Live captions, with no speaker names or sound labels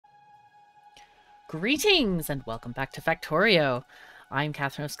Greetings and welcome back to Factorio. I'm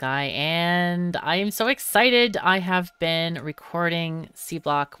KatherineOfSky and I am so excited. I have been recording C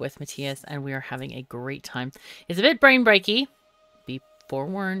Block with Matthias and we are having a great time. It's a bit brain breaky. Be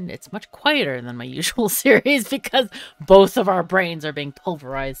forewarned, it's much quieter than my usual series because both of our brains are being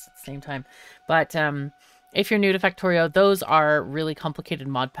pulverized at the same time. But if you're new to Factorio, those are really complicated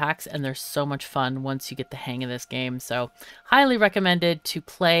mod packs and they're so much fun once you get the hang of this game. So highly recommended to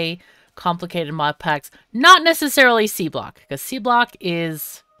play complicated mod packs, not necessarily C Block, because C Block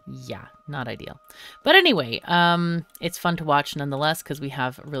is, yeah, not ideal. But anyway, it's fun to watch nonetheless because we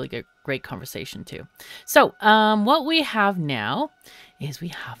have a really great conversation too. So what we have now is we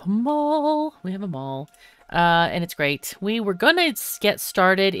have a mall. And it's great. We were gonna get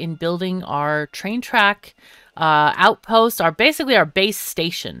started in building our train track outpost, basically our base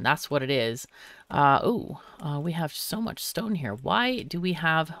station. That's what it is. We have so much stone here. Why do we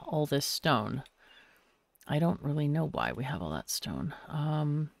have all this stone? I don't really know why we have all that stone.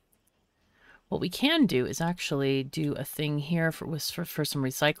 What we can do is actually do a thing here for some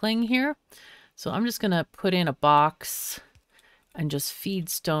recycling here. So I'm just going to put in a box and just feed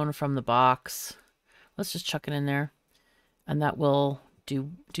stone from the box. Let's just chuck it in there. And that will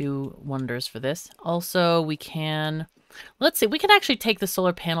do wonders for this. Also, we can... Let's see, we can actually take the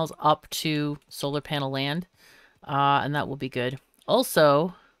solar panels up to solar panel land, and that will be good.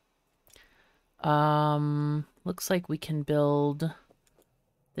 Also, looks like we can build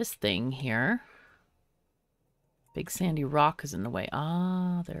this thing here. Big sandy rock is in the way.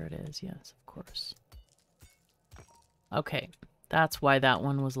 Ah, there it is. Yes, of course. Okay, that's why that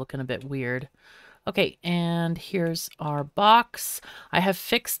one was looking a bit weird. Okay, and here's our box. I have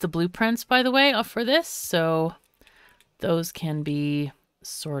fixed the blueprints, by the way, for this, so... those can be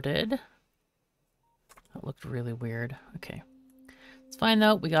sorted. That looked really weird. Okay. It's fine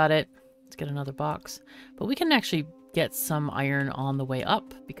though. We got it. Let's get another box. But we can actually get some iron on the way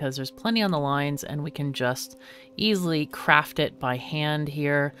up because there's plenty on the lines and we can just easily craft it by hand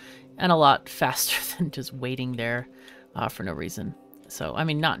here and a lot faster than just waiting there for no reason. So, I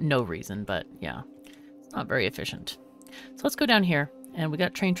mean, not no reason, but yeah, it's not very efficient. So let's go down here. And we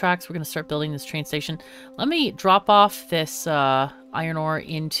got train tracks. We're going to start building this train station. Let me drop off this iron ore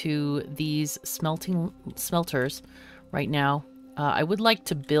into these smelters right now. I would like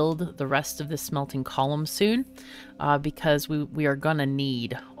to build the rest of this smelting column soon because we are going to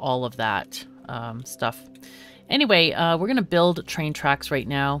need all of that stuff. Anyway, we're going to build train tracks right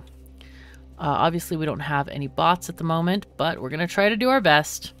now. Obviously, we don't have any bots at the moment, but we're going to try to do our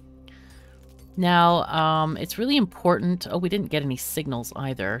best. Now, it's really important... Oh, we didn't get any signals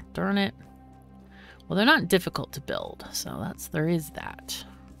either. Darn it. Well, they're not difficult to build, so there is that.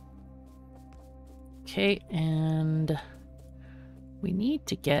 Okay, and we need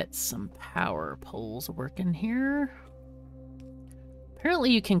to get some power poles working here. Apparently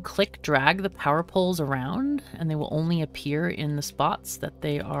you can click drag the power poles around, and they will only appear in the spots that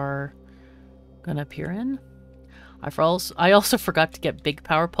they are going to appear in. I also forgot to get big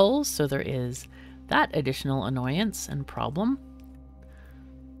power poles, so there is that additional annoyance and problem.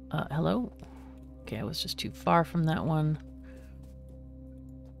 Hello? Okay, I was just too far from that one.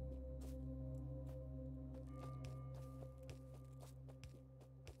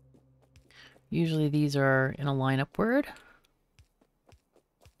 Usually these are in a line upward.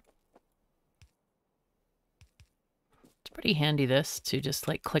 It's pretty handy this to just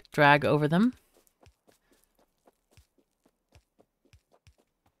like click drag over them.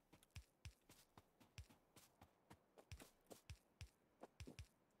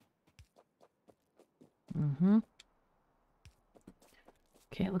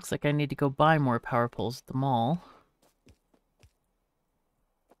 Okay, it looks like I need to go buy more power poles at the mall.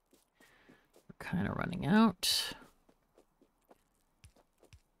 We're kind of running out.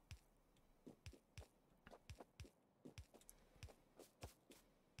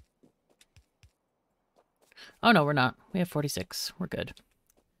 Oh no, we're not. We have 46. We're good.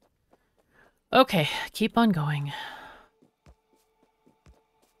 Okay, keep on going.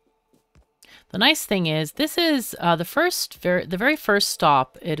 The nice thing is, this is the very first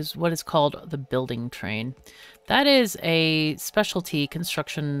stop. It is what is called the building train. That is a specialty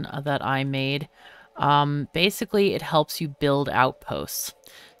construction that I made. Basically, it helps you build outposts.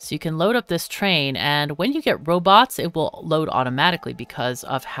 So you can load up this train, and when you get robots, it will load automatically because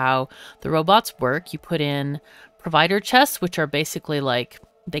of how the robots work. You put in provider chests, which are basically like...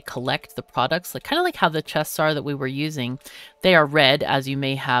 they collect the products, like kind of like how the chests are that we were using. They are red, as you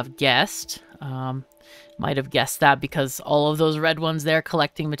may have guessed. Might have guessed that because all of those red ones there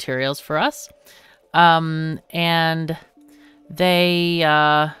collecting materials for us. And they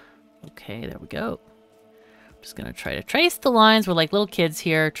Okay, there we go. Just gonna try to trace the lines. We're like little kids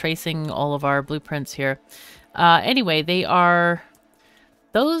here, tracing all of our blueprints here. Anyway,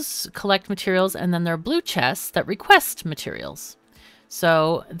 those collect materials, and then there are blue chests that request materials.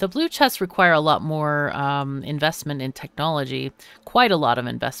 So the blue chests require a lot more investment in technology, quite a lot of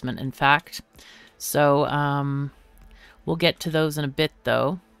investment, in fact. So we'll get to those in a bit,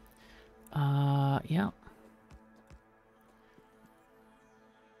 though. Yeah.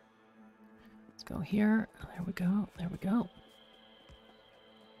 Let's go here. There we go. There we go.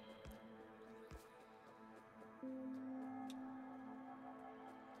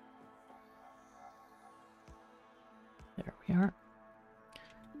 There we are.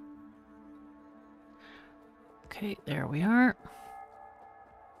 Okay, there we are.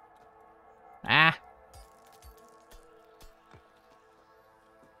 Ah.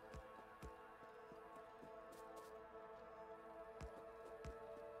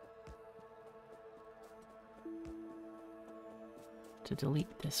 To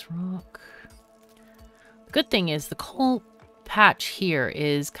delete this rock. The good thing is the coal patch here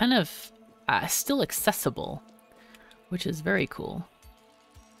is kind of still accessible, which is very cool.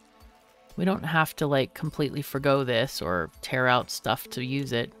 We don't have to like completely forgo this or tear out stuff to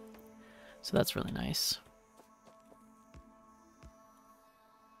use it. So that's really nice.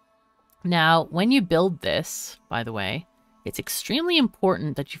 Now, when you build this, by the way, it's extremely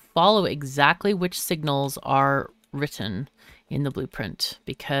important that you follow exactly which signals are written in the blueprint,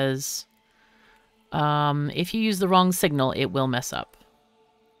 because if you use the wrong signal, it will mess up.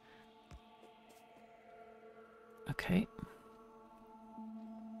 Okay.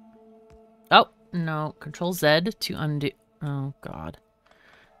 Oh, no. Control Z to undo. Oh, God.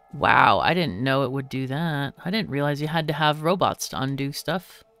 Wow, I didn't know it would do that. I didn't realize you had to have robots to undo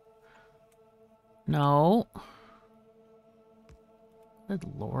stuff. No. Good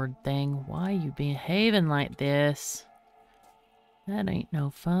Lord thing. Why you behaving like this? That ain't no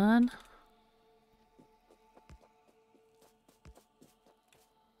fun.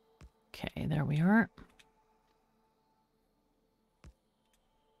 Okay, there we are.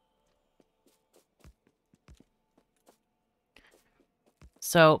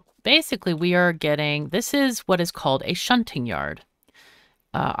 So basically we are getting, this is what is called a shunting yard.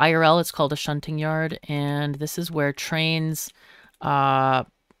 IRL, it's called a shunting yard, and this is where trains,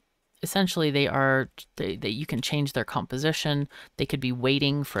 essentially you can change their composition. They could be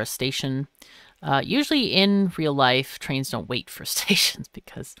waiting for a station. Usually in real life, trains don't wait for stations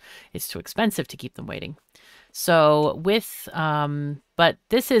because it's too expensive to keep them waiting. So but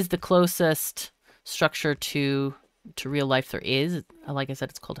this is the closest structure to real life there is. Like I said,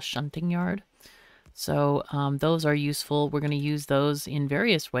 it's called a shunting yard. So those are useful. We're going to use those in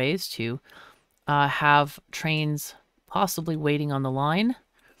various ways to have trains possibly waiting on the line.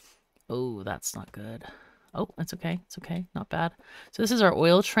 Oh, that's not good. Oh, that's okay. It's okay. Not bad. So this is our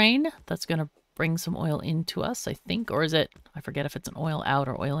oil train. That's going to bring some oil into us, I think. Or is it? I forget if it's an oil out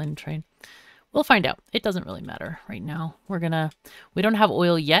or oil in train. We'll find out. It doesn't really matter right now. We don't have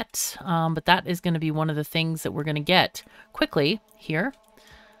oil yet, but that is going to be one of the things that we're going to get quickly here.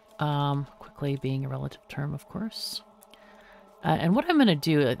 Quickly being a relative term, of course. And what I'm going to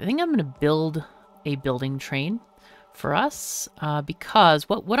do, I think I'm going to build a building train for us, because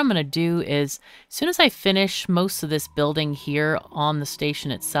what I'm going to do is, as soon as I finish most of this building here on the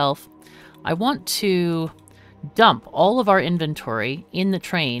station itself, I want to dump all of our inventory in the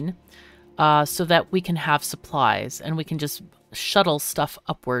train, so that we can have supplies and we can just shuttle stuff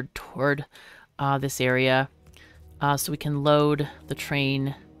upward toward this area, so we can load the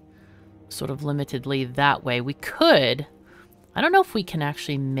train sort of limitedly that way. We could, I don't know if we can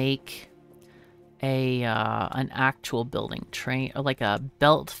actually make an actual building train, or like a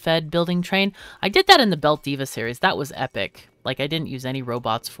belt-fed building train. I did that in the Belt Diva series. That was epic. Like, I didn't use any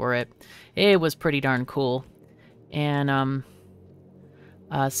robots for it. It was pretty darn cool. And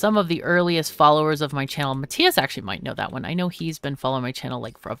some of the earliest followers of my channel, Matthias actually might know that one. I know he's been following my channel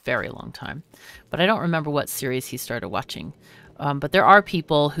like for a very long time, but I don't remember what series he started watching. But there are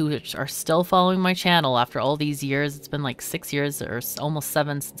people who are still following my channel after all these years. It's been like 6 years or almost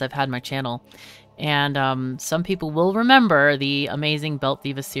 7 since I've had my channel. And some people will remember the amazing Belt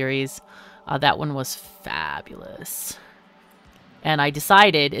Diva series. That one was fabulous. And I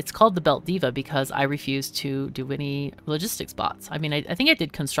decided it's called the Belt Diva because I refused to do any logistics bots. I mean, I think I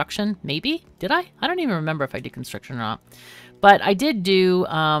did construction, maybe? Did I? I don't even remember if I did construction or not. But I did do,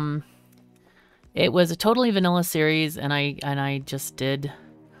 it was a totally vanilla series, and I just did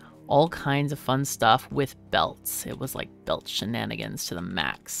all kinds of fun stuff with belts. It was like belt shenanigans to the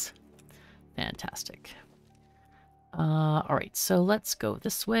max. Fantastic. All right, so let's go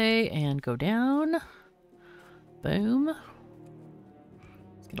this way and go down. Boom.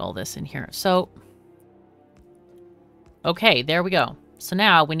 Let's get all this in here. So, okay, there we go. So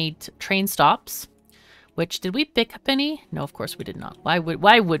now we need train stops. Which, did we pick up any? No, of course we did not. Why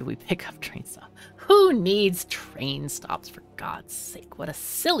would we pick up train stops? Who needs train stops, for God's sake? What a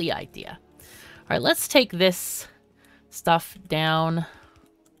silly idea. All right, let's take this stuff down.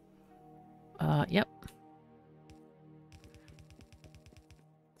 Yep.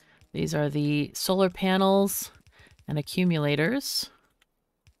 These are the solar panels and accumulators.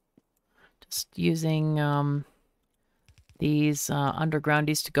 Just using these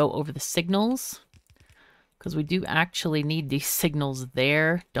undergroundies to go over the signals. Because we do actually need these signals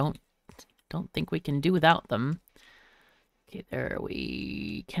there. Don't think we can do without them. Okay, there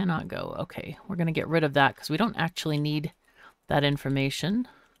we cannot go. Okay, we're going to get rid of that because we don't actually need that information.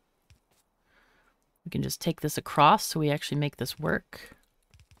 We can just take this across so we actually make this work.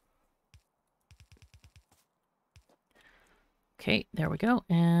 Okay, there we go.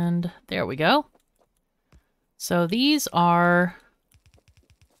 And there we go. So these are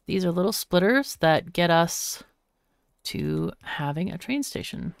little splitters that get us to having a train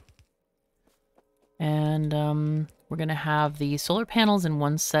station. And we're going to have the solar panels in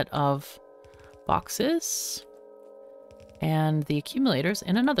one set of boxes and the accumulators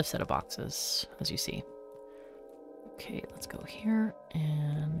in another set of boxes, as you see. Okay, let's go here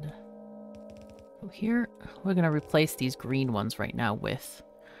and go here. We're going to replace these green ones right now with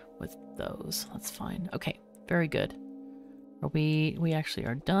those. That's fine. Okay, very good. Are we actually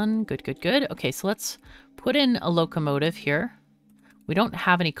are done. Good, good, good. Okay, so let's put in a locomotive here. We don't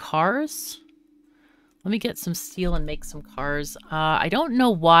have any cars. Let me get some steel and make some cars. I don't know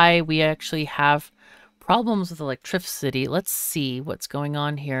why we actually have problems with electricity. Let's see what's going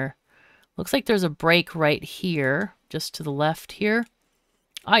on here. Looks like there's a break right here, just to the left here.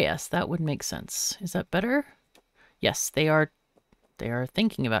 Ah, yes, that would make sense. Is that better? Yes, they are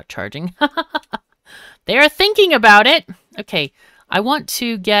thinking about charging. They are thinking about it. Okay, I want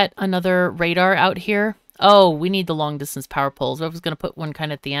to get another radar out here. Oh, we need the long distance power poles. I was going to put one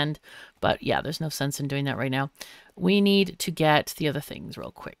kind of at the end, but yeah, there's no sense in doing that right now. We need to get the other things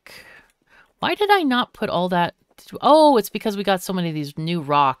real quick. Why did I not put all that? Oh, it's because we got so many of these new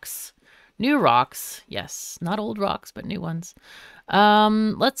rocks. New rocks. Yes, not old rocks, but new ones.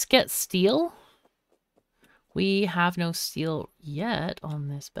 Let's get steel. We have no steel yet on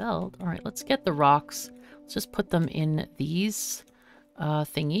this belt. All right, let's get the rocks. Let's just put them in these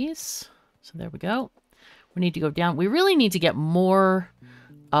thingies. So there we go. We need to go down. We really need to get more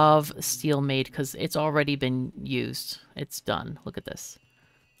of steel made because it's already been used. It's done. Look at this.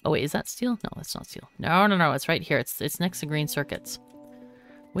 Oh, wait, is that steel? No, that's not steel. No, no, no, it's right here. It's next to green circuits.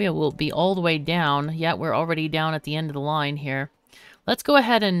 We will be all the way down. Yeah, we're already down at the end of the line here. Let's go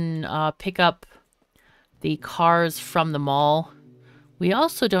ahead and pick up the cars from the mall. We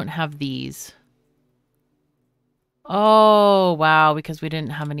also don't have these. Oh, wow, because we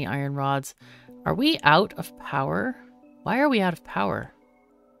didn't have any iron rods. Are we out of power? Why are we out of power?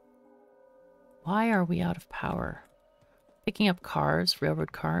 Why are we out of power? Picking up cars,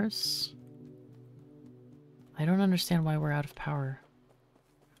 railroad cars. I don't understand why we're out of power.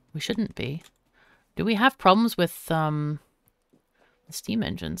 We shouldn't be. Do we have problems with the steam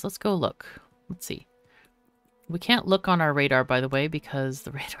engines? Let's go look. Let's see. We can't look on our radar, by the way, because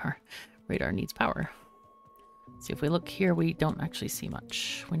the radar needs power. Let's see, if we look here, we don't actually see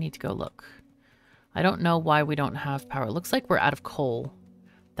much. We need to go look. I don't know why we don't have power. It looks like we're out of coal.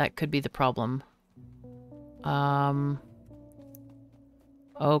 That could be the problem.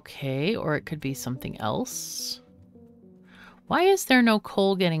 Okay, or it could be something else. Why is there no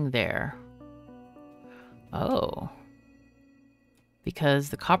coal getting there? Oh. Because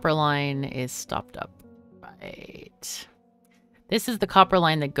the copper line is stopped up. Right. This is the copper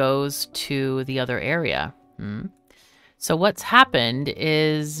line that goes to the other area. So what's happened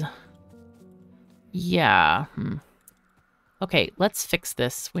is... Yeah. Okay, let's fix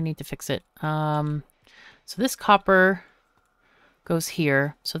this. We need to fix it. So this copper goes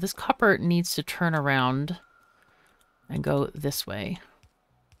here. So this copper needs to turn around and go this way.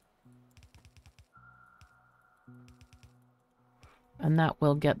 And that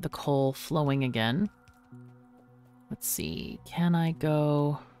will get the coal flowing again. Let's see. Can I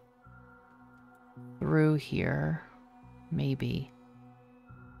go through here? Maybe.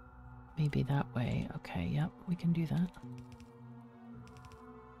 Maybe that way. Okay, yep, we can do that.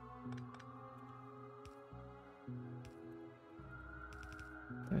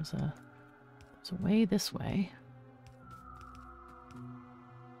 There's a way this way.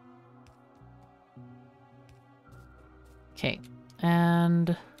 Okay,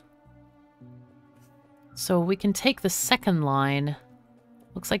 and so we can take the second line.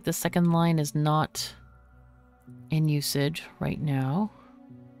 Looks like the second line is not in usage right now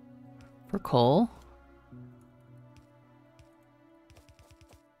for coal.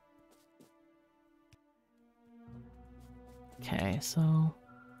 Okay, so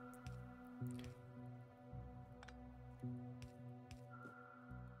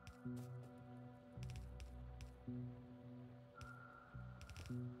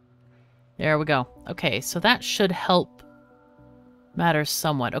there we go. Okay, so that should help matters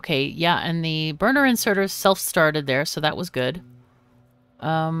somewhat. Okay, yeah, and the burner inserter self-started there, so that was good.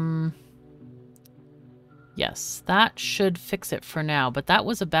 Yes, that should fix it for now, but that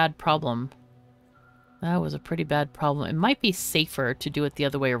was a bad problem. That was a pretty bad problem. It might be safer to do it the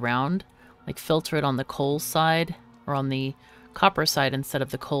other way around, like filter it on the coal side, or on the copper side instead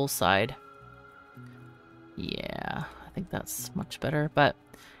of the coal side. Yeah, I think that's much better, but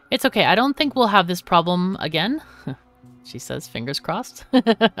it's okay. I don't think we'll have this problem again. She says, fingers crossed.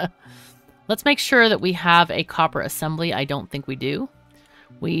 Let's make sure that we have a copper assembly. I don't think we do.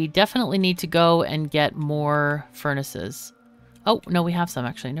 We definitely need to go and get more furnaces. Oh, no, we have some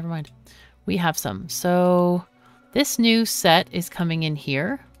actually. Never mind. We have some. So this new set is coming in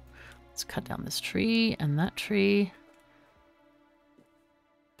here. Let's cut down this tree and that tree.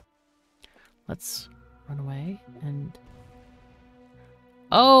 Let's run away and...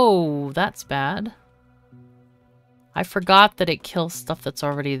 Oh, that's bad. I forgot that it kills stuff that's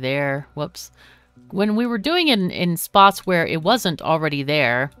already there. Whoops. When we were doing it in spots where it wasn't already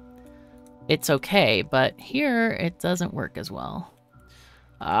there, it's okay. But here, it doesn't work as well.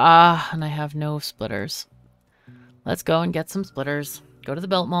 Ah, and I have no splitters. Let's go and get some splitters. Go to the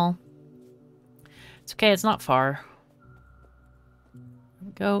belt mall. It's okay, it's not far. There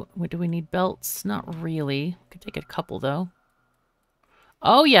we go. Do we need belts? Not really. We could take a couple, though.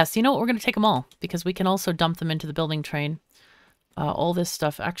 Oh, yes. You know what? We're going to take them all, because we can also dump them into the building train. All this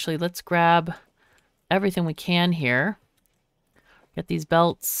stuff. Actually, let's grab everything we can here. Get these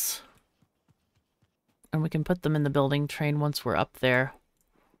belts. And we can put them in the building train once we're up there.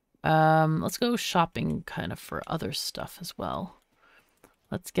 Let's go shopping kind of for other stuff as well.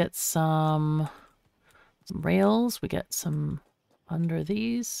 Let's get some rails. We get some under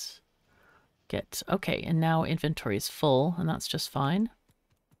these. Okay, and now inventory is full, and that's just fine.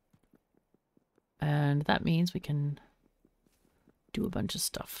 And that means we can do a bunch of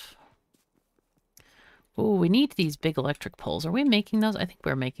stuff. Oh, we need these big electric poles. Are we making those? I think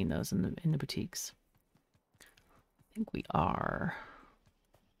we're making those in the boutiques. I think we are.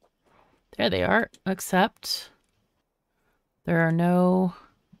 There they are, except there are no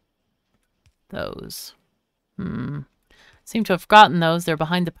those. Seem to have forgotten those. They're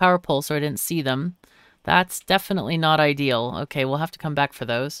behind the power pole, so I didn't see them. That's definitely not ideal. Okay, we'll have to come back for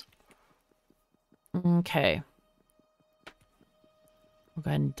those. Okay. We'll go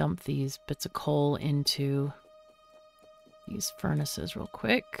ahead and dump these bits of coal into these furnaces real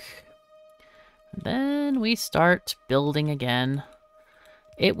quick. And then we start building again.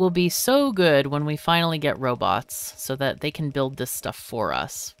 It will be so good when we finally get robots so that they can build this stuff for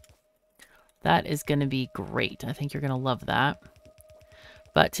us. That is going to be great. I think you're going to love that.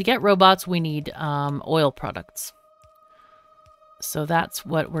 But to get robots, we need oil products. So that's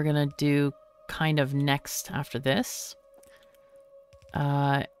what we're going to do kind of next after this.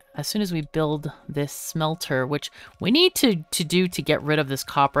 As soon as we build this smelter, which we need to do to get rid of this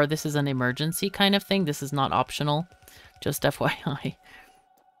copper. This is an emergency kind of thing. This is not optional. Just FYI.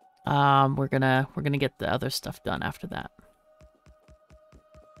 We're gonna get the other stuff done after that.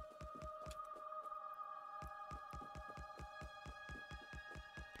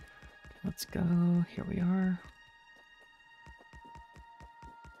 Let's go. Here we are.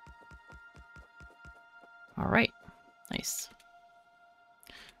 All right. Nice.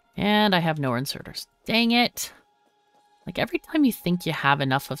 And I have no inserters. Dang it. Like every time you think you have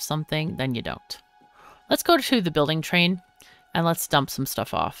enough of something, then you don't. Let's go to the building train and let's dump some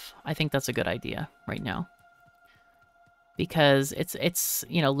stuff off. I think that's a good idea right now. Because it's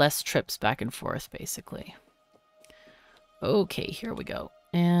you know, less trips back and forth, basically. Okay, here we go.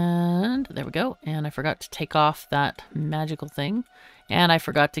 And there we go. And I forgot to take off that magical thing. And I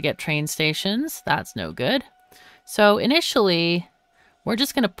forgot to get train stations. That's no good. So initially, we're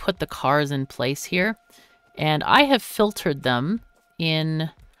just going to put the cars in place here. And I have filtered them in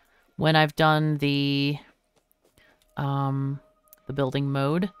when I've done the building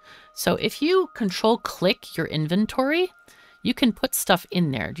mode. So if you control-click your inventory, you can put stuff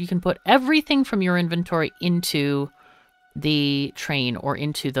in there. You can put everything from your inventory into the train or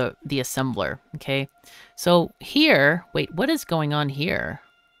into the assembler, okay? So here, wait, what is going on here?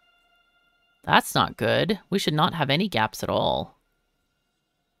 That's not good. We should not have any gaps at all.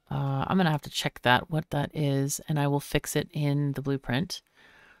 I'm going to have to check what that is, and I will fix it in the blueprint.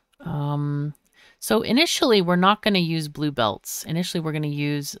 So initially, we're not going to use blue belts. Initially, we're going to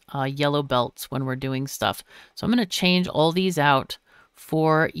use yellow belts when we're doing stuff. So I'm going to change all these out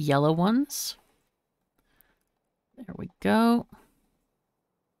for yellow ones. There we go.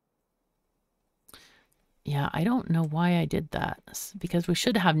 Yeah, I don't know why I did that. Because we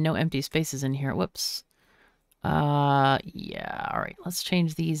should have no empty spaces in here. Whoops. Yeah, all right. Let's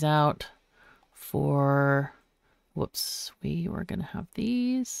change these out for... Whoops. We were going to have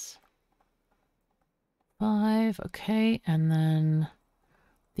these. 5, okay. And then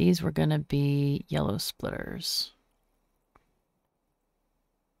these were going to be yellow splitters.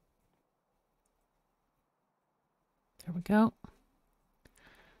 There we go.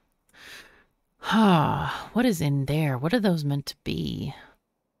 What is in there? What are those meant to be?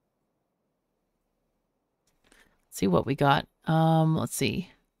 Let's see what we got. Let's see.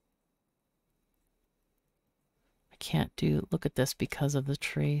 I can't look at this because of the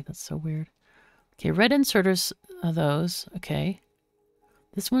tree. That's so weird. Okay, red inserters are those. Okay.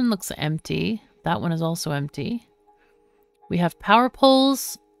 This one looks empty. That one is also empty. We have power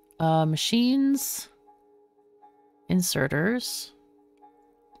poles, machines, inserters.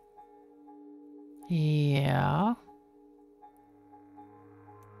 Yeah.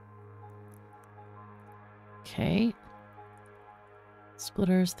 Okay.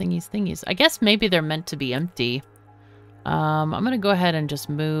 Splitters, thingies. I guess maybe they're meant to be empty. I'm going to go ahead and just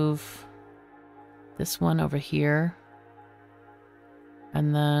move this one over here.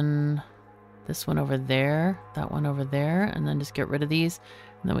 And then this one over there. That one over there. And then just get rid of these.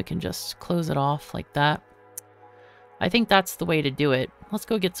 And then we can just close it off like that. I think that's the way to do it. Let's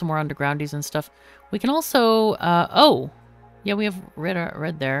go get some more undergroundies and stuff. We can also, oh, yeah, we have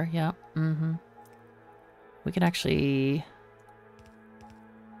red there. Yeah. We can actually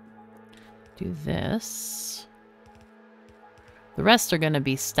do this. The rest are going to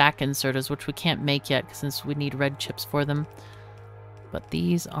be stack inserters, which we can't make yet since we need red chips for them. But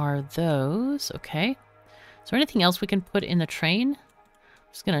these are those. Okay. Is there anything else we can put in the train?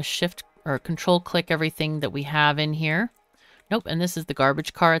 I'm just going to shift or control click everything that we have in here. Nope, and this is the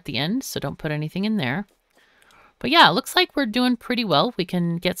garbage car at the end, so don't put anything in there. But yeah, it looks like we're doing pretty well. We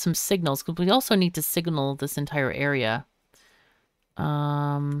can get some signals, because we also need to signal this entire area.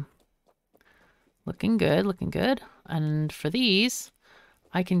 Looking good, looking good. And for these,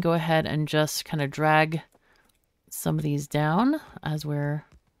 I can go ahead and just kind of drag some of these down as we're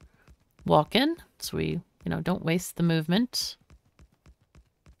walking, so we, don't waste the movement.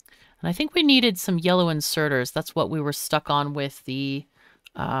 And I think we needed some yellow inserters. That's what we were stuck on with the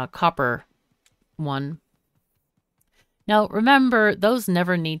copper one. Now, remember, those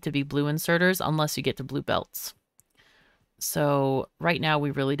never need to be blue inserters unless you get to blue belts. So right now,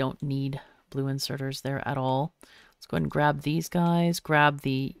 we really don't need blue inserters there at all. Let's go ahead and grab these guys, grab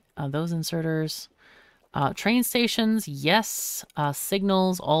the those inserters. Train stations, yes.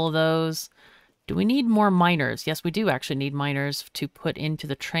 Signals, all of those. Do we need more miners? Yes, we do actually need miners to put into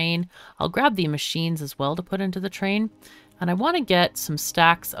the train. I'll grab the machines as well to put into the train. And I want to get some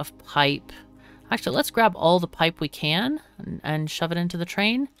stacks of pipe. Actually, let's grab all the pipe we can and shove it into the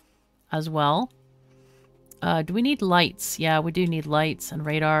train as well. Do we need lights? Yeah, we do need lights and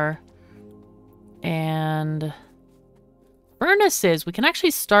radar. And furnaces. We can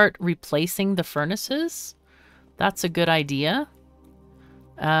actually start replacing the furnaces. That's a good idea.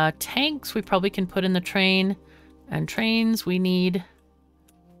 Tanks we probably can put in the train. And trains we need...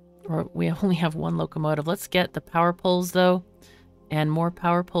 Or we only have one locomotive. Let's get the power poles, though. And more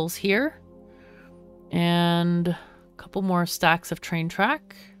power poles here. And a couple more stacks of train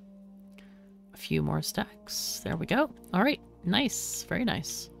track. A few more stacks. There we go. All right. Nice. Very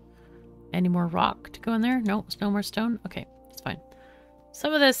nice. Any more rock to go in there? No, no more stone? Okay, that's fine.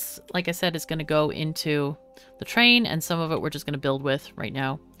 Some of this, like I said, is going to go into the train, and some of it we're just going to build with right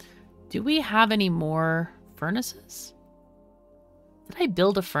now. Do we have any more furnaces? Did I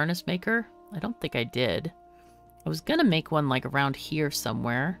build a furnace maker? I don't think I did. I was going to make one like around here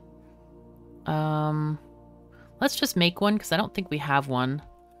somewhere. Let's just make one because I don't think we have one.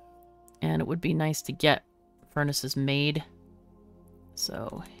 And it would be nice to get furnaces made.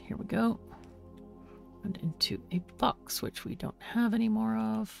 So here we go. And into a box, which we don't have any more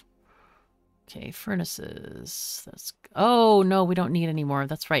of. Okay, furnaces. Oh, no, we don't need any more.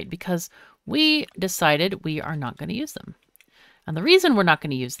 That's right, because we decided we are not going to use them. And the reason we're not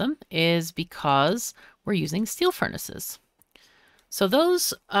going to use them is because we're using steel furnaces. So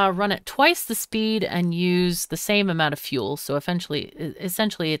those run at twice the speed and use the same amount of fuel. So essentially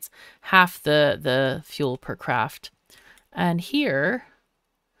it's half the fuel per craft. And here,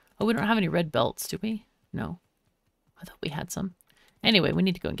 oh, we don't have any red belts, do we? No, I thought we had some. Anyway, we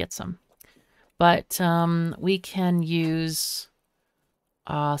need to go and get some. But we can use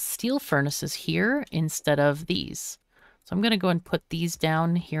steel furnaces here instead of these. So I'm going to go and put these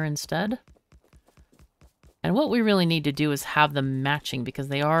down here instead. And what we really need to do is have them matching because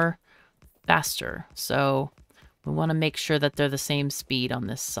they are faster. So we want to make sure that they're the same speed on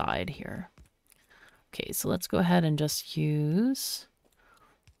this side here. Okay, so let's go ahead and just use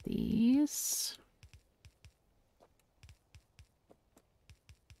these.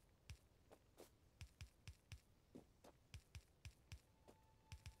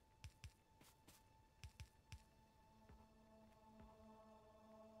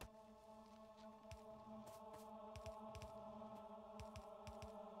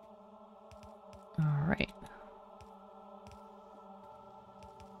 All right.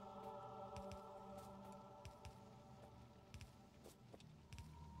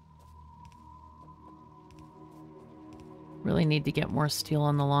 Really need to get more steel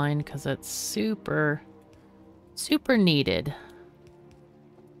on the line because it's super, super needed.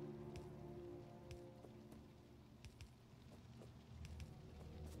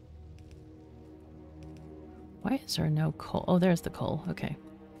 Why is there no coal? Oh, there's the coal. Okay.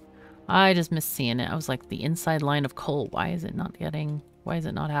 I just missed seeing it. I was like, the inside line of coal. Why is it not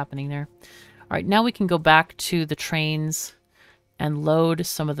happening there? All right, now we can go back to the trains and load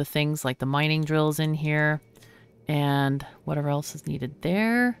some of the things like the mining drills in here and whatever else is needed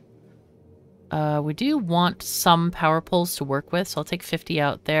there. We do want some power poles to work with, so I'll take 50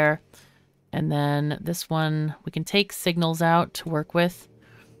 out there. And then this one, we can take signals out to work with.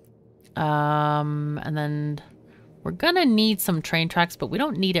 And then we're gonna need some train tracks, but we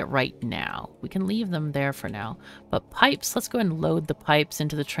don't need it right now. We can leave them there for now. But pipes, let's go ahead and load the pipes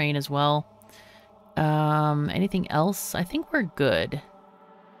into the train as well. Anything else? I think we're good.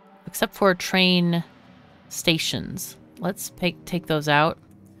 Except for train stations. Let's take those out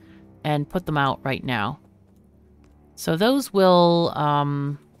and put them out right now. So those will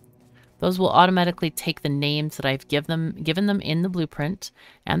automatically take the names that I've given them in the blueprint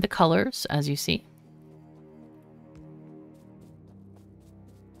and the colors, as you see.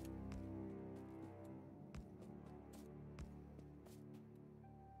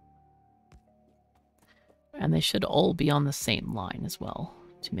 And they should all be on the same line as well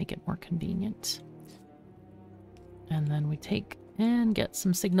to make it more convenient. And then we take and get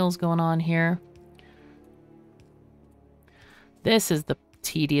some signals going on here. This is the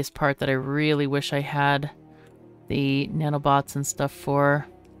tedious part that I really wish I had the nanobots and stuff for.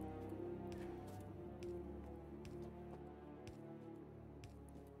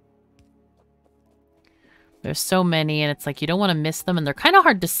 There's so many, and it's like you don't want to miss them, and they're kind of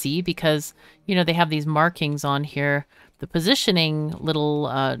hard to see because, you know, they have these markings on here, the positioning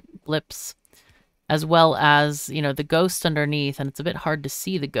little blips, as well as, you know, the ghost underneath, and it's a bit hard to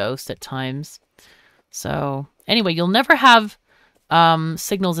see the ghost at times. So anyway, you'll never have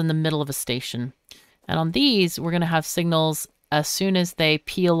signals in the middle of a station. And on these, we're going to have signals as soon as they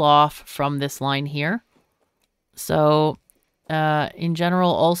peel off from this line here. So in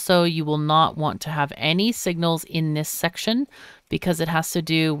general, also, you will not want to have any signals in this section because it has to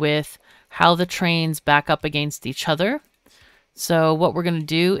do with how the trains back up against each other. So what we're going to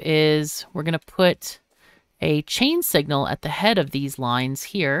do is we're going to put a chain signal at the head of these lines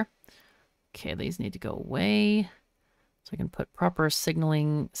here. Okay, these need to go away. So I can put proper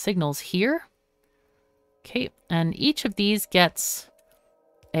signals here. Okay, and each of these gets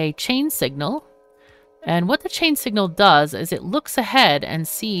a chain signal. And what the chain signal does is it looks ahead and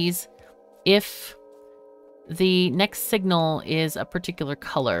sees if the next signal is a particular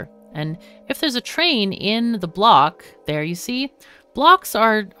color. And if there's a train in the block, there you see, blocks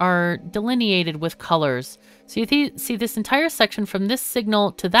are delineated with colors. So you see this entire section from this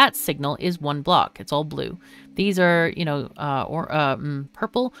signal to that signal is one block. It's all blue. These are, you know,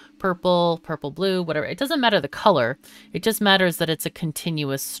 purple, blue, whatever. It doesn't matter the color. It just matters that it's a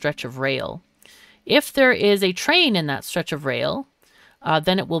continuous stretch of rail. If there is a train in that stretch of rail,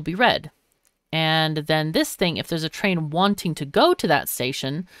 then it will be red. And then this thing, if there's a train wanting to go to that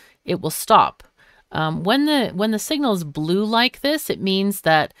station, it will stop. When the signal is blue like this, it means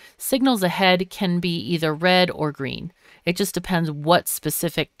that signals ahead can be either red or green. It just depends what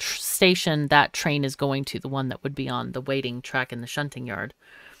specific station that train is going to, the one that would be on the waiting track in the shunting yard.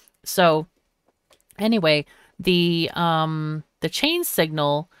 So anyway, the chain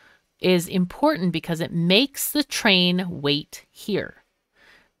signal is important because it makes the train wait here.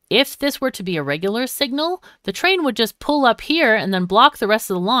 If this were to be a regular signal, the train would just pull up here and then block the rest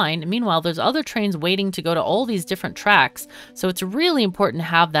of the line. Meanwhile, there's other trains waiting to go to all these different tracks. So it's really important to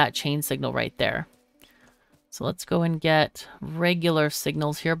have that chain signal right there. So let's go and get regular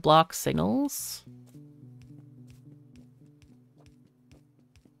signals here, block signals.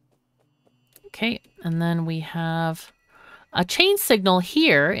 Okay, and then we have a chain signal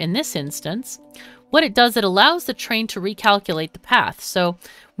here in this instance. What it does, it allows the train to recalculate the path. So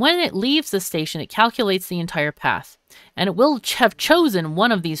when it leaves the station, it calculates the entire path. And it will have chosen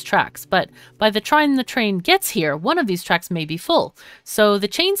one of these tracks. But by the time the train gets here, one of these tracks may be full. So the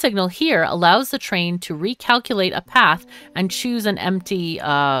chain signal here allows the train to recalculate a path and choose an empty,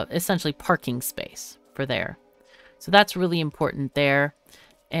 essentially parking space for there. So that's really important there.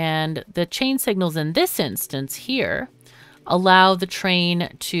 And the chain signals in this instance here allow the train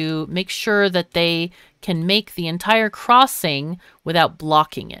to make sure that they can make the entire crossing without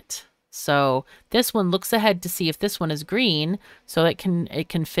blocking it. So this one looks ahead to see if this one is green, so it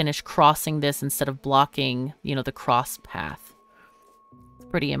can finish crossing this instead of blocking, you know, the cross path. It's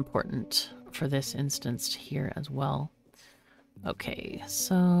pretty important for this instance here as well. Okay,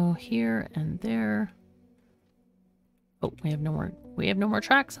 so here and there. Oh, we have no more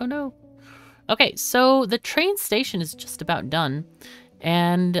tracks. Oh no. Okay, so the train station is just about done,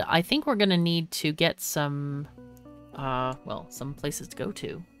 and I think we're gonna need to get some, well, some places to go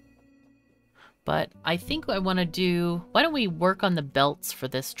to. But I think I want to do, why don't we work on the belts for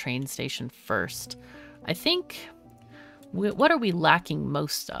this train station first? I think, what are we lacking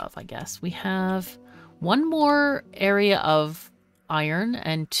most of, I guess? We have one more area of iron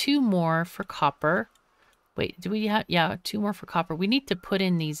and 2 more for copper. Wait, do we have... Yeah, 2 more for copper. We need to put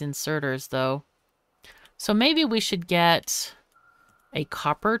in these inserters, though. So maybe we should get a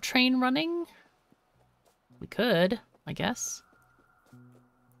copper train running? We could, I guess.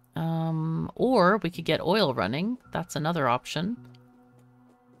 Or we could get oil running. That's another option.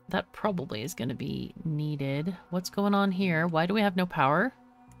 That probably is going to be needed. What's going on here? Why do we have no power?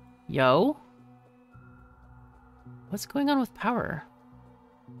 Yo? What's going on with power?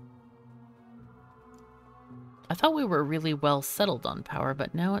 I thought we were really well settled on power,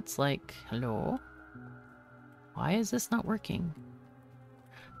 but now it's like, hello? Why is this not working?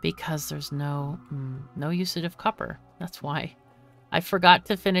 Because there's no usage of copper. That's why. I forgot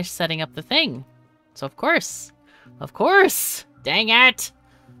to finish setting up the thing. So of course, dang it!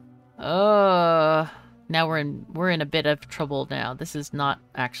 Now we're in a bit of trouble now. This is not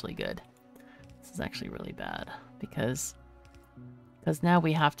actually good. This is actually really bad because now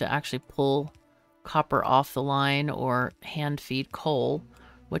we have to actually pull copper off the line or hand feed coal,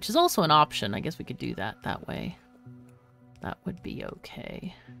 which is also an option. I guess we could do that way. That would be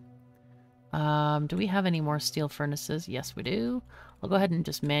okay. Do we have any more steel furnaces? Yes, we do. I'll go ahead and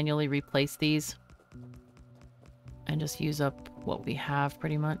just manually replace these and just use up what we have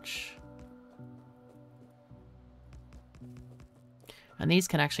pretty much. And these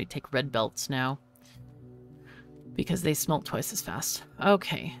can actually take red belts now because they smelt twice as fast.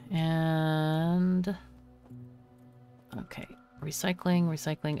 Okay, and... Okay,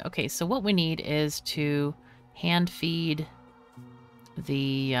 recycling. Okay, so what we need is to hand feed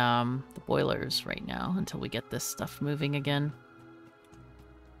the boilers right now until we get this stuff moving again.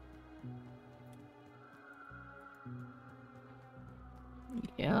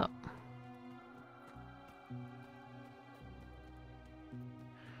 Yep.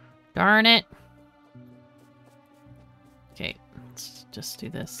 Darn it. Okay, let's just do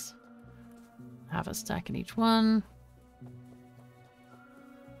this. Have a stack in each one.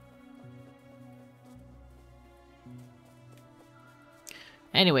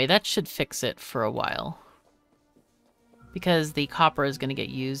 Anyway, that should fix it for a while. Because the copper is going to get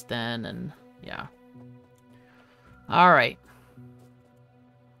used then, and yeah. Alright.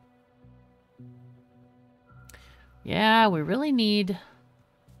 Yeah, we really need...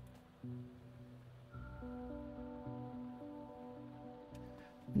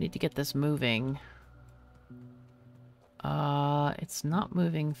 We need to get this moving. It's not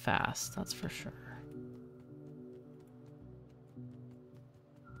moving fast, that's for sure.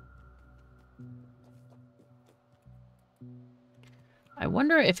 I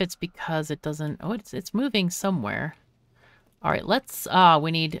wonder if it's because it doesn't... Oh, it's moving somewhere. All right, let's...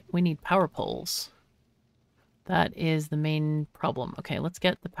 we need power poles. That is the main problem. Okay, let's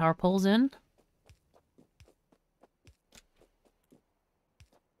get the power poles in.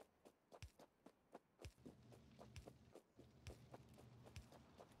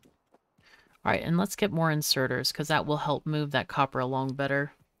 All right, and let's get more inserters because that will help move that copper along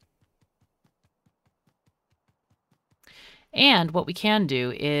better. And what we can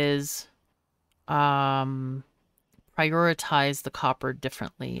do is prioritize the copper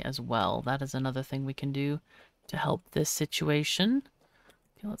differently as well. That is another thing we can do to help this situation.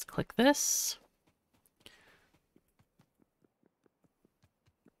 Okay, let's click this.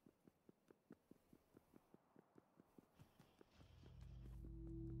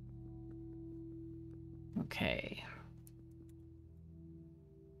 Okay.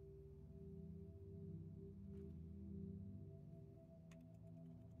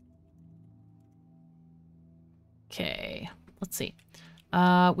 Okay, let's see.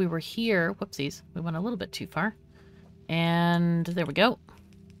 We were here. Whoopsies. We went a little bit too far. And there we go.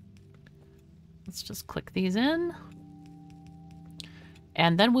 Let's just click these in.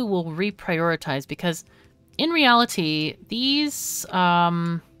 And then we will reprioritize because in reality, these,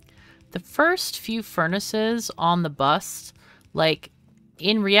 the first few furnaces on the bus, like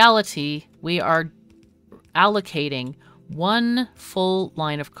in reality, we are allocating one full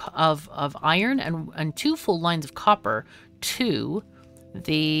line of iron and 2 full lines of copper to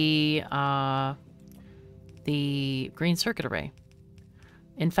the green circuit array.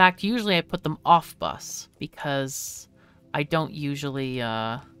 In fact, usually I put them off bus because I don't usually,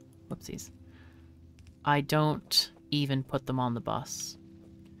 whoopsies. I don't even put them on the bus.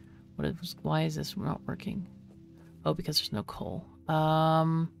 Why is this not working? Oh, because there's no coal.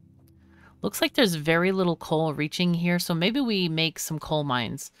 Looks like there's very little coal reaching here, so maybe we make some coal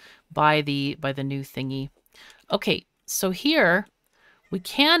mines by the new thingy. Okay, so here we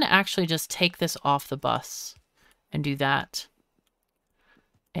can actually just take this off the bus and do that.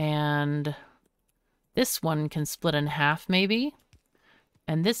 And this one can split in half maybe.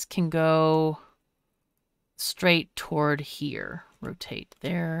 And this can go straight toward here. Rotate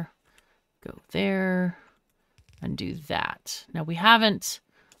there, go there, and do that. Now we haven't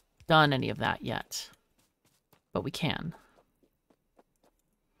done any of that yet, but we can.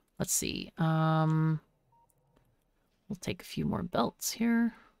 Let's see. We'll take a few more belts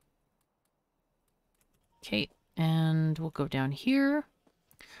here. Okay, and we'll go down here.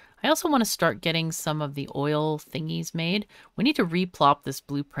 I also want to start getting some of the oil thingies made. We need to replop this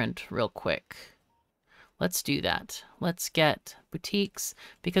blueprint real quick. Let's do that. Let's get boutiques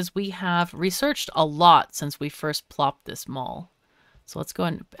because we have researched a lot since we first plopped this mall. So let's go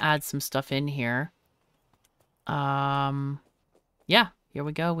and add some stuff in here. Yeah, here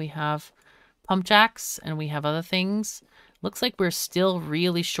we go. We have pump jacks and we have other things. Looks like we're still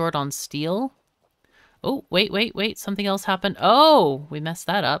really short on steel. Oh, wait. Something else happened. Oh, we messed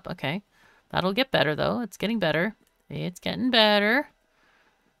that up. Okay. That'll get better, though. It's getting better. It's getting better.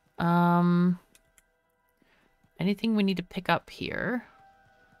 Anything we need to pick up here?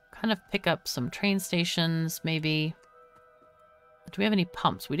 Kind of pick up some train stations, maybe. Do we have any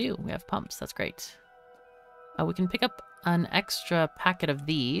pumps? We do. We have pumps. That's great. We can pick up an extra packet of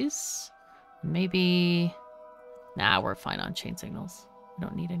these. Maybe... Nah, we're fine on chain signals. We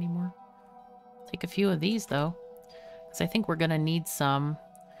don't need any more. Take a few of these, though, because I think we're going to need some.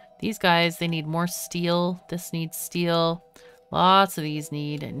 These guys, they need more steel. This needs steel. Lots of these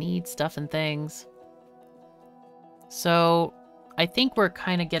need stuff and things. So I think we're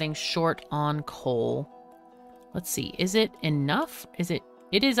kind of getting short on coal. Let's see. Is it enough? It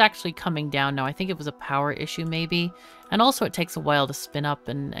is actually coming down now. I think it was a power issue maybe. And also it takes a while to spin up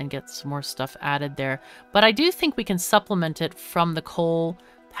and get some more stuff added there. But I do think we can supplement it from the coal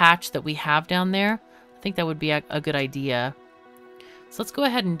patch that we have down there. I think that would be a good idea. So let's go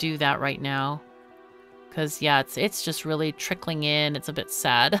ahead and do that right now. Because, yeah, it's just really trickling in. It's a bit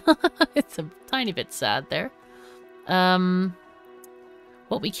sad. It's a tiny bit sad there.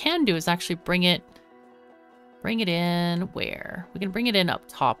 What we can do is actually bring it in where? We can bring it in up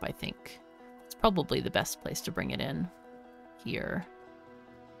top, I think. It's probably the best place to bring it in. Here.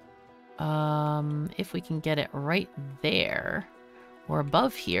 If we can get it right there, or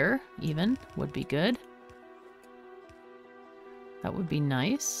above here, even, would be good. That would be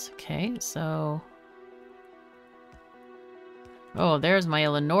nice. Okay, so... Oh, there's my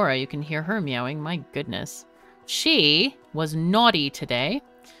Eleonora. You can hear her meowing. My goodness. She was naughty today,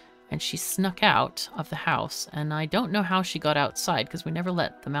 and she snuck out of the house. And I don't know how she got outside, because we never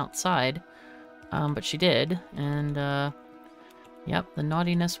let them outside. But she did. And, yep, the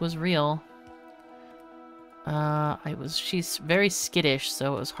naughtiness was real. She's very skittish,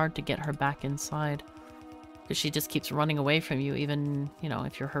 so it was hard to get her back inside. Because she just keeps running away from you, even, you know,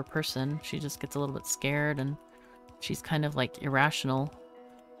 if you're her person. She just gets a little bit scared, and she's kind of, like, irrational.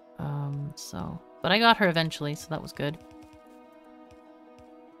 But I got her eventually, so that was good.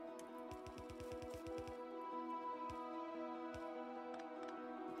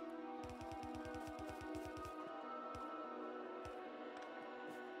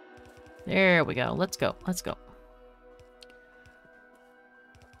 There we go. Let's go. Let's go.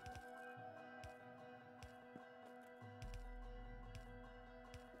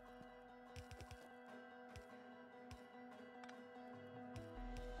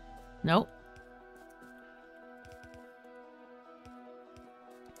 Nope.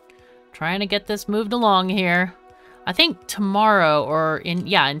 Trying to get this moved along here. I think tomorrow, or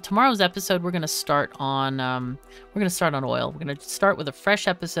in tomorrow's episode, we're gonna start on oil. We're gonna start with a fresh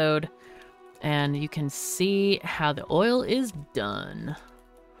episode, and you can see how the oil is done.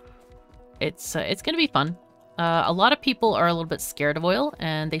 It's gonna be fun. A lot of people are a little bit scared of oil,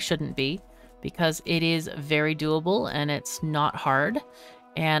 and they shouldn't be, because it is very doable and it's not hard.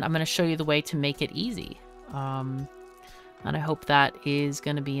 And I'm gonna show you the way to make it easy. And I hope that is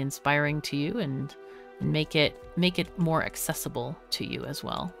going to be inspiring to you and make it more accessible to you as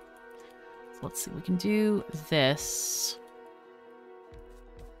well. So let's see, we can do this.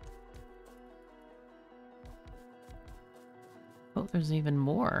 Oh, there's even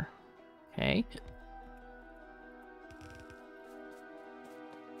more. Okay.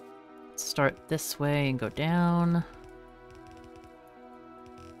 Let's start this way and go down.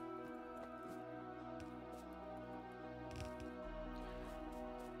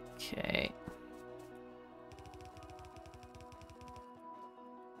 Okay.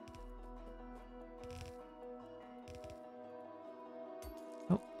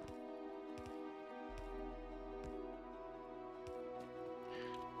 Oh.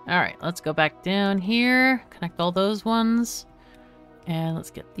 All right, let's go back down here, connect all those ones, and let's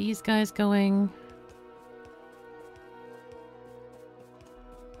get these guys going.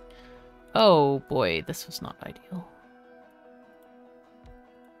 Oh boy, this was not ideal.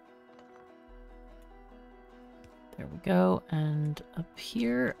 There we go, and up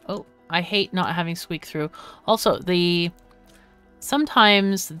here. Oh, I hate not having squeak through. Also,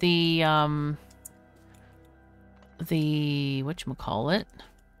 sometimes the whatchamacallit,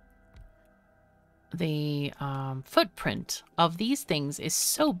 the footprint of these things is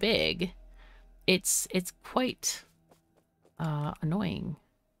so big, it's quite annoying,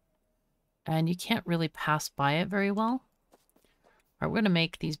 and you can't really pass by it very well. All right, we're gonna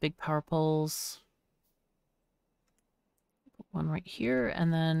make these big power poles. One right here,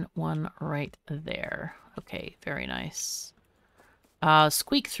 and then one right there. Okay, very nice.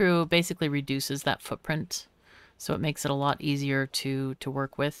 Squeak through basically reduces that footprint, so it makes it a lot easier to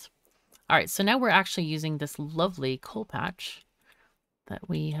work with. All right, so now we're actually using this lovely coal patch that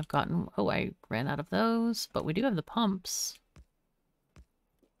we have gotten. Oh, I ran out of those, but we do have the pumps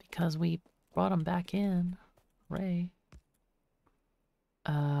because we brought them back in. Hooray.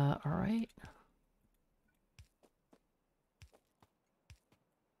 All right.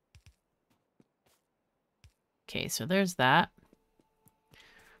 Okay, so there's that.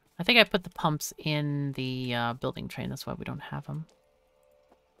 I think I put the pumps in the building train. That's why we don't have them.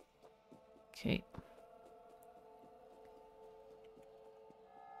 Okay.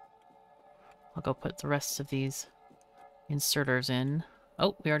 I'll go put the rest of these inserters in.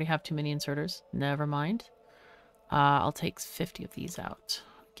 Oh, we already have too many inserters. Never mind. I'll take 50 of these out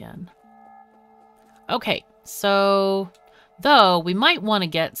again. Okay, so though we might want to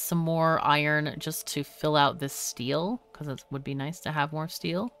get some more iron just to fill out this steel, because it would be nice to have more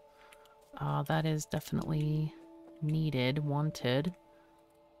steel. That is definitely needed, wanted.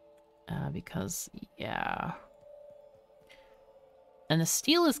 Because, yeah. And the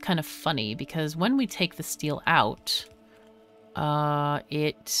steel is kind of funny, because when we take the steel out,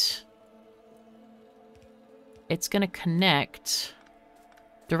 it's going to connect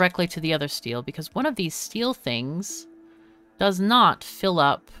directly to the other steel, because one of these steel things does not fill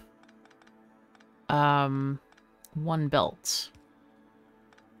up one belt.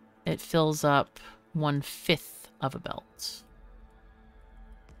 It fills up 1/5 of a belt.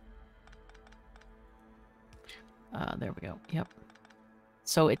 There we go. Yep.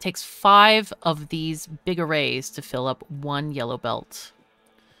 So it takes 5 of these big arrays to fill up one yellow belt.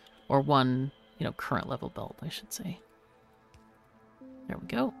 Or one, current level belt, I should say. There we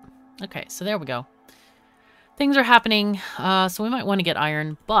go. Okay, so there we go. Things are happening, so we might want to get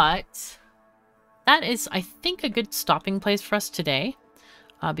iron, but that is, I think, a good stopping place for us today,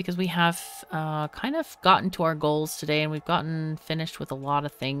 because we have kind of gotten to our goals today, and we've gotten finished with a lot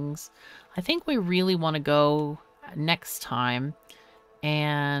of things. I think we really want to go next time,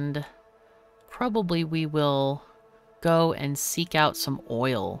 and probably we will go and seek out some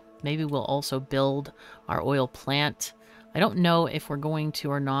oil. Maybe we'll also build our oil plant. I don't know if we're going to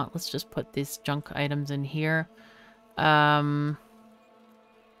or not. Let's just put these junk items in here.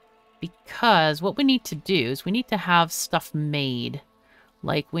 Because what we need to do is we need to have stuff made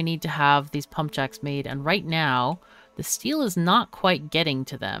Like, we need to have these pump jacks made, and right now, the steel is not quite getting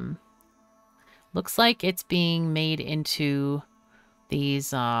to them. Looks like it's being made into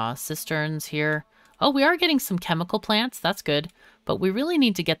these cisterns here. Oh, we are getting some chemical plants. That's good. But we really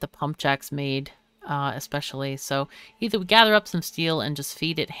need to get the pump jacks made, especially. So either we gather up some steel and just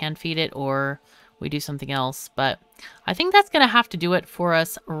feed it, hand feed it, or we do something else. But I think that's going to have to do it for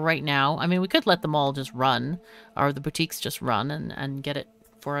us right now. I mean, we could let them all just run, or the boutiques just run and get it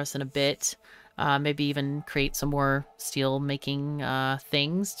for us in a bit. Maybe even create some more steel making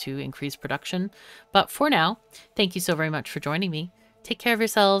things to increase production. But for now, thank you so very much for joining me. Take care of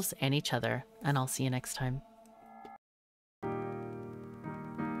yourselves and each other, and I'll see you next time.